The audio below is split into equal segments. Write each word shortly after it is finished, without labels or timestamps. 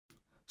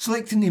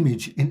Select an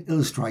image in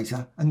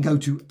Illustrator and go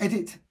to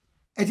Edit,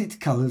 Edit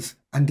Colours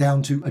and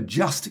down to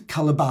Adjust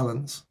Colour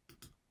Balance.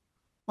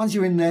 Once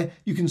you're in there,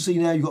 you can see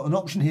now you've got an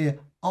option here,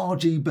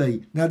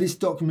 RGB. Now this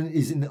document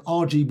is in the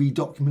RGB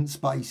document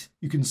space.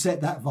 You can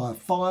set that via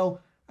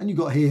File, and you've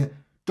got here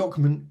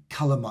Document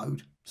Colour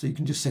Mode. So you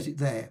can just set it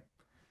there.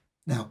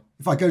 Now,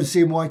 if I go to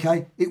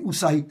CMYK, it will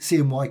say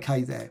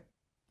CMYK there.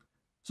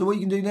 So what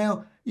you can do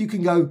now, you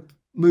can go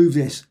move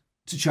this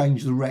to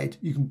change the red.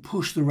 You can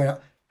push the red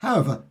up.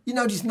 However, you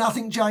notice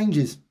nothing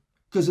changes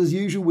because as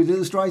usual with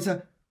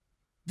Illustrator,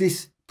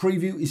 this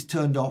preview is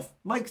turned off.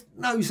 Makes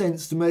no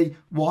sense to me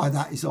why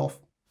that is off.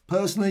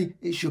 Personally,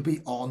 it should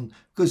be on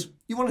because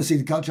you want to see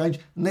the colour change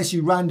unless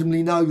you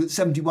randomly know that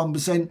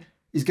 71%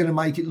 is going to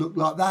make it look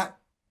like that.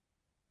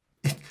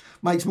 It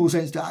makes more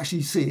sense to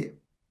actually see it.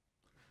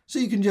 So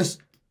you can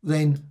just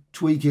then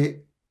tweak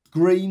it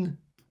green,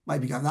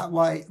 maybe go that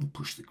way and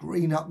push the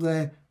green up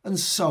there and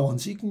so on.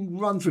 So you can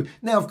run through.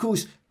 Now, of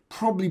course,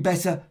 probably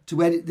better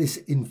to edit this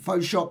in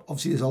Photoshop.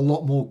 Obviously, there's a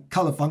lot more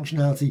colour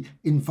functionality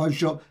in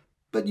Photoshop,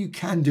 but you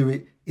can do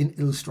it in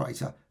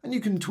Illustrator. And you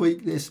can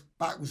tweak this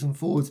backwards and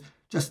forwards,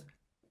 just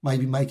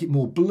maybe make it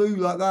more blue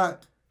like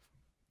that.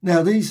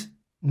 Now, these,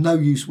 no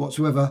use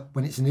whatsoever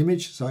when it's an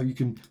image, so you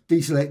can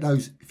deselect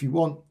those if you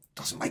want.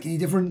 Doesn't make any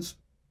difference.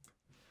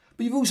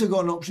 But you've also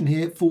got an option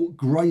here for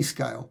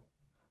Grayscale.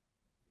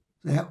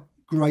 Now,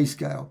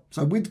 Grayscale.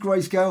 So with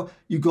Grayscale,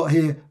 you've got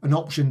here an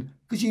option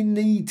because you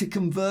need to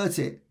convert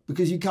it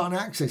because you can't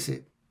access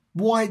it.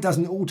 Why it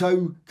doesn't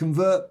auto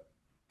convert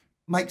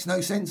makes no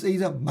sense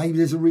either. Maybe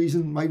there's a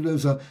reason. Maybe there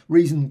was a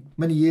reason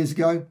many years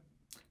ago.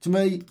 To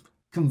me,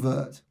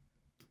 convert.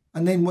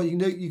 And then what you can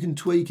do, you can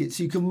tweak it.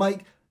 So you can make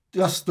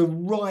just the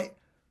right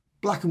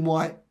black and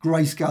white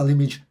grayscale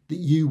image that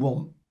you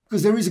want.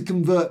 Because there is a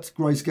convert to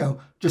grayscale,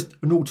 just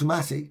an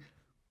automatic.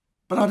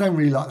 But I don't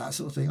really like that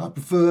sort of thing. I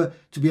prefer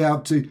to be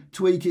able to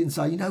tweak it and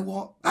say, you know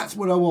what, that's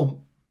what I want.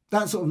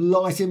 That sort of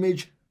light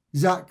image,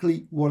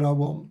 exactly what I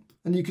want.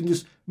 And you can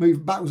just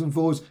move backwards and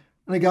forwards.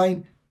 And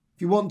again,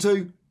 if you want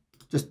to,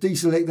 just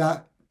deselect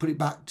that, put it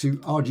back to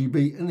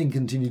RGB and then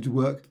continue to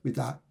work with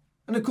that.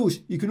 And of course,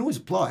 you can always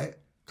apply it.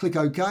 Click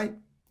OK.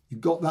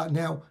 You've got that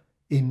now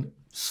in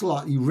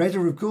slightly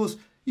redder, of course.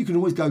 You can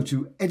always go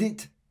to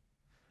Edit,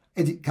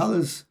 Edit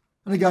Colours,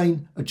 and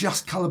again,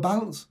 Adjust Colour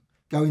Balance.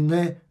 Go in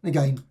there, and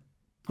again,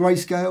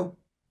 Grayscale,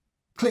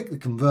 click the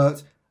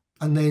Convert,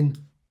 and then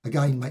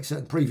again, make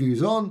certain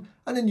previews on,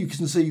 and then you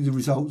can see the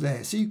result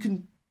there. So you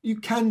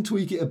can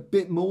tweak it a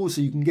bit more so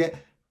you can get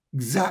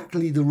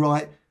exactly the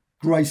right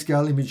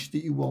grayscale image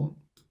that you want.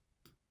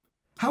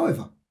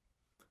 However,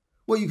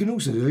 what you can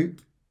also do,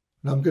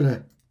 and I'm going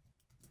to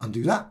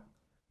undo that,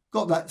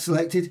 got that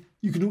selected,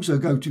 you can also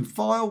go to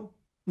File,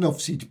 and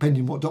obviously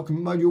depending what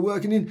document mode you're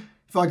working in,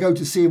 if I go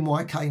to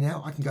CMYK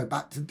now, I can go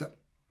back to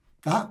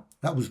that.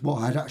 That was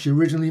what I had actually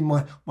originally in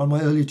one of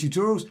my earlier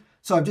tutorials.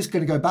 So I'm just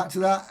going to go back to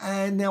that,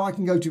 and now I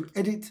can go to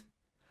Edit,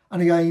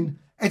 and again,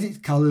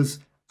 Edit Colours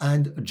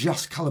and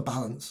Adjust Colour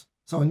Balance.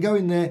 So I can go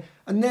in there,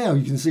 and now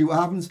you can see what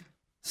happens,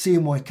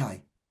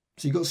 CMYK.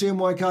 So you've got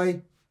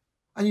CMYK,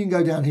 and you can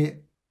go down here,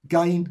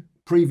 again,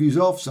 Preview's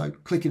off, so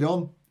click it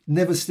on.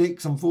 Never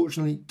sticks,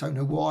 unfortunately, don't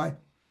know why.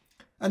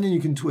 And then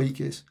you can tweak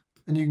this,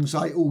 and you can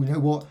say, oh, you know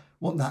what,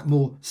 want that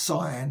more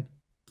cyan,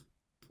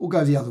 or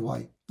go the other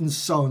way, and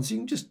so on. So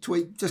you can just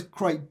tweak, just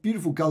create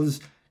beautiful colours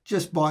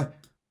just by,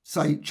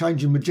 say,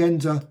 changing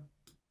magenta,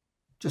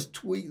 just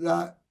tweak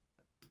that,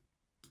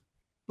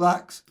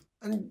 blacks,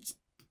 and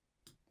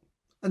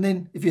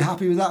then if you're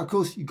happy with that, of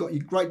course, you've got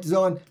your great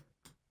design,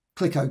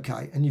 click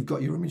OK, and you've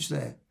got your image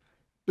there.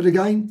 But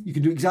again, you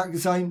can do exactly the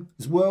same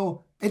as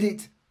well,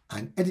 Edit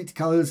and Edit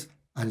Colours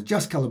and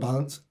Adjust Colour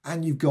Balance,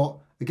 and you've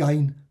got,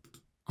 again,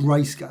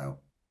 Grayscale.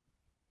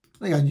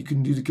 Again, you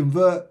can do the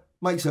Convert,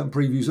 make certain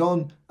previews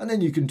on, and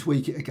then you can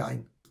tweak it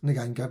again. And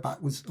again, go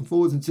backwards and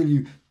forwards until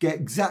you get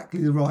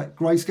exactly the right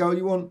grayscale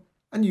you want,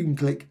 and you can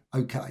click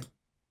OK.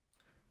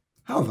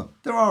 However,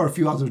 there are a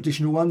few other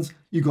additional ones.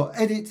 You've got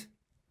Edit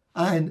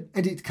and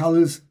Edit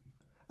Colours,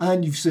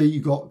 and you see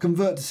you've got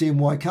Convert to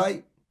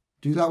CMYK,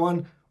 do that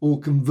one, or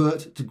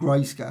Convert to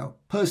Grayscale.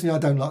 Personally, I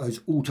don't like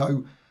those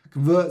auto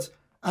converts,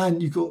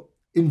 and you've got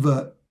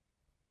Invert.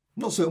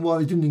 I'm not certain why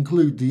they didn't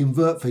include the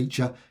invert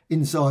feature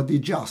inside the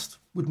adjust.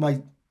 Would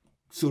make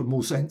sort of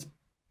more sense,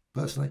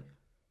 personally.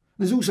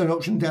 There's also an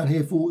option down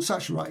here for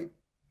saturate,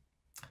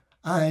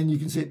 and you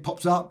can see it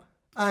pops up,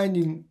 and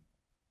you can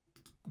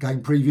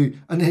again preview,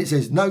 and then it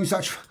says no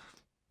saturate,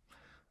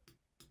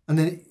 and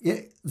then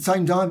at the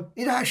same time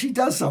it actually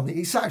does something.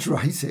 It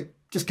saturates it,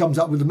 just comes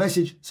up with a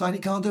message saying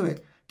it can't do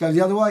it. Go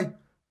the other way,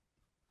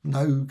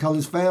 no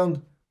colours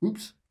found.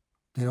 Oops.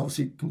 Then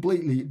obviously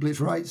completely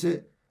obliterates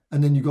it.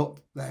 And then you got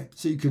there,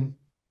 so you can,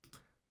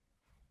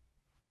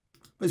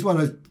 but it's one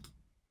of those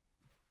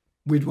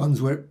weird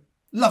ones where it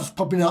loves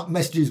popping up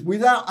messages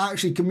without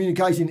actually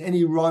communicating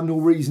any rhyme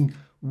or reason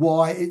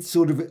why it's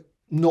sort of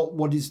not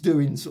what it's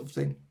doing, sort of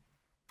thing.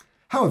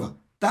 However,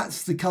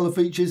 that's the colour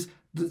features.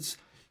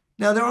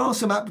 Now there are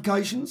some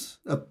applications,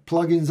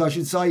 plugins I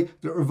should say,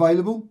 that are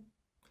available.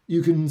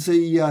 you can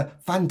see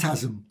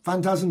Phantasm.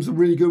 Phantasm's a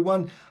really good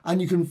one,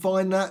 and you can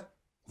find that,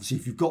 obviously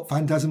if you've got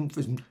Phantasm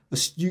from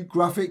Astute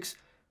Graphics,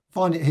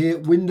 find it here,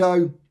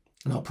 Window,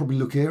 and I'll probably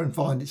look here and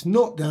find it's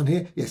not down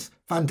here. Yes,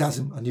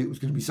 Phantasm, I knew it was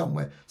going to be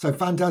somewhere. So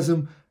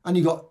Phantasm, and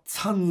you've got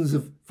tons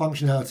of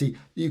functionality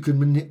that you can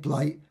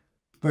manipulate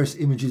various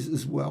images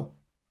as well.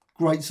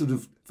 Great sort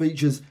of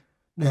features.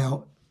 Now,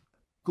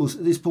 of course,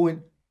 at this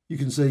point, you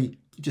can see,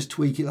 you just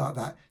tweak it like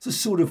that. It's a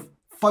sort of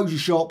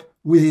Photoshop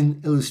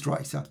within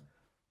Illustrator.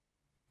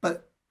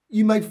 But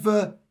you may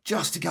prefer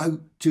just to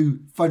go to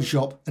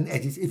Photoshop and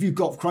edit. If you've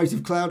got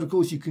Creative Cloud, of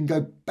course, you can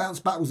go bounce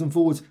backwards and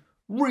forwards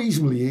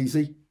reasonably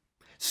easy.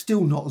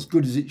 Still not as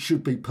good as it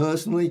should be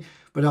personally,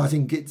 but I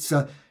think it's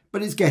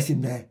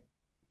getting there.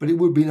 But it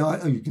would be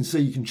nice. Oh, you can see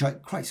you can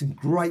create some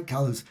great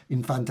colours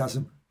in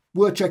Phantasm.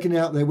 Worth checking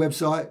out their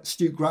website,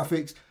 Astute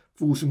Graphics,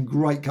 for some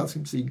great colours,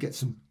 so you can get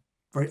some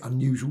very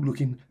unusual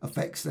looking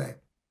effects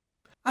there.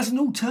 As an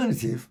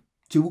alternative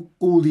to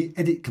all the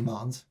edit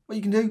commands, what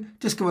you can do,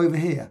 just go over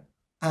here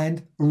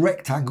and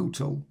rectangle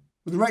tool.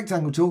 With the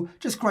rectangle tool,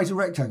 just create a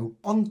rectangle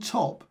on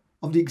top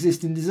of the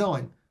existing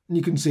design. And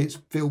you can see it's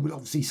filled with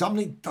obviously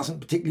something. It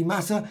doesn't particularly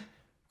matter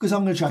because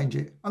I'm going to change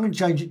it. I'm going to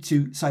change it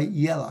to, say,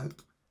 yellow.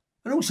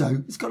 And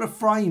also, it's got a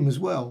frame as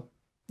well.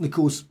 And of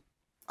course,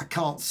 I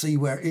can't see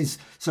where it is.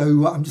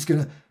 So I'm just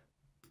going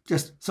to,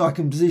 so I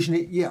can position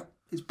it. Yeah,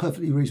 it's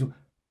perfectly reasonable.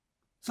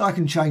 So I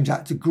can change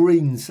that to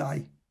green,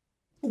 say.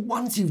 Well,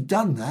 once you've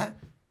done that,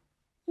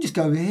 just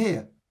go over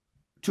here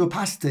to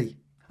opacity.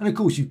 And of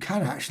course, you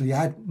can actually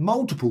add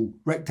multiple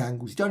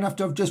rectangles. You don't have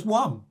to have just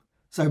one.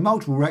 So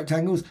multiple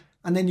rectangles,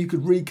 and then you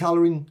could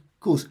recolor in, of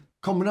course,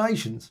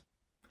 combinations.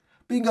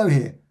 But you can go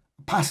here,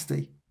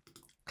 opacity,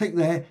 click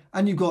there,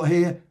 and you've got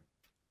here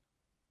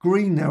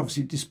green there,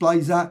 obviously it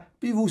displays that,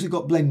 but you've also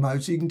got blend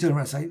mode, so you can turn around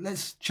and say,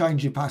 let's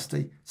change the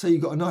opacity. So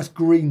you've got a nice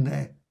green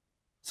there.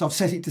 So I've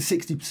set it to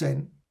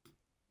 60%,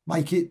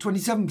 make it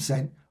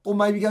 27%, or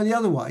maybe go the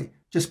other way,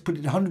 just put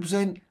it to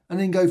 100% and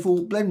then go for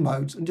blend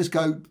modes and just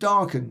go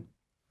darken.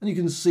 And you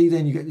can see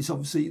then you get this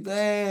obviously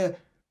there,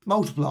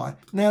 multiply.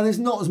 Now there's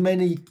not as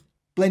many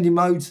blending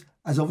modes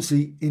as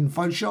obviously in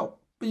Photoshop,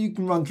 but you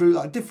can run through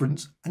like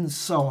difference and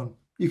so on.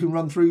 You can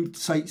run through,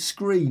 say,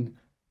 screen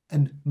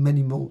and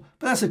many more.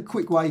 But that's a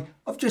quick way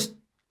of just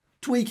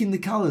tweaking the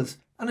colours.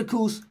 And of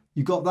course,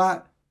 you've got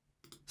that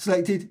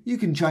selected. You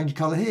can change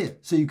colour here.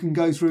 So you can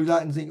go through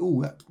that and think,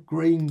 oh, that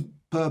green,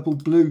 purple,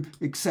 blue,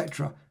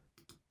 etc.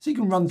 So you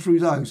can run through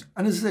those.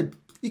 And as I said,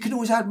 you can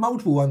always add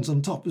multiple ones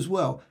on top as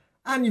well.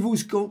 And you've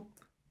also got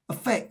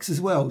effects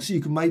as well. So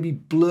you can maybe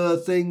blur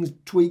things,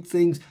 tweak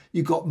things.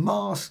 You've got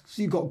masks,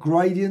 you've got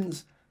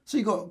gradients. So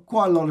you've got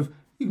quite a lot of,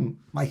 you can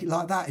make it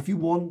like that if you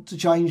want to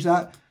change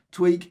that,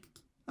 tweak,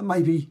 and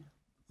maybe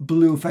a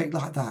blue effect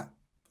like that.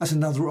 That's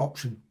another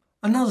option.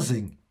 Another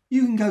thing,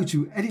 you can go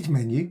to Edit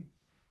menu,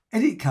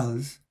 Edit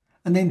Colours,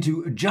 and then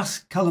to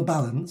Adjust Colour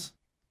Balance.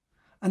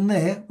 And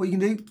there, what you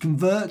can do,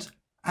 convert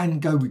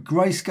and go with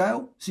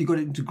Grayscale. So you've got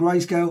it into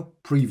Grayscale,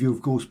 preview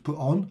of course put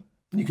on.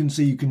 And you can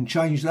see you can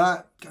change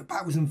that, go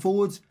backwards and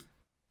forwards,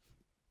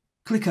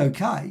 click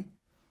OK.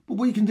 But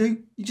what you can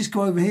do, you just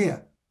go over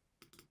here,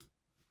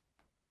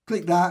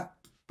 click that,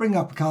 bring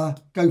up a colour,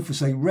 go for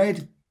say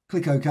red,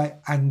 click OK,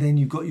 and then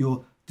you've got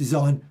your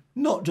design,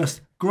 not just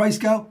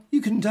Grayscale,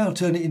 you can now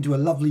turn it into a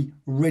lovely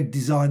red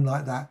design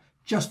like that,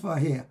 just for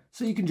here.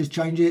 So you can just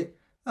change it,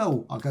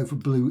 oh, I'll go for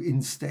blue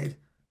instead.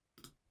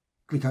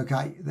 Click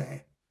OK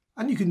there.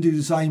 And you can do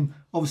the same,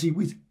 obviously,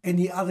 with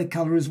any other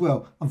colour as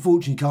well.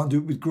 Unfortunately, you can't do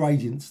it with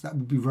gradients. That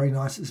would be very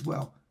nice as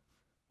well.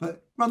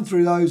 But run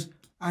through those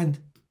and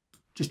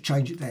just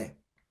change it there.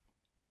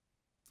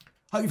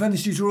 Hope you found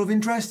this tutorial of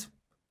interest.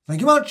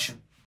 Thank you much.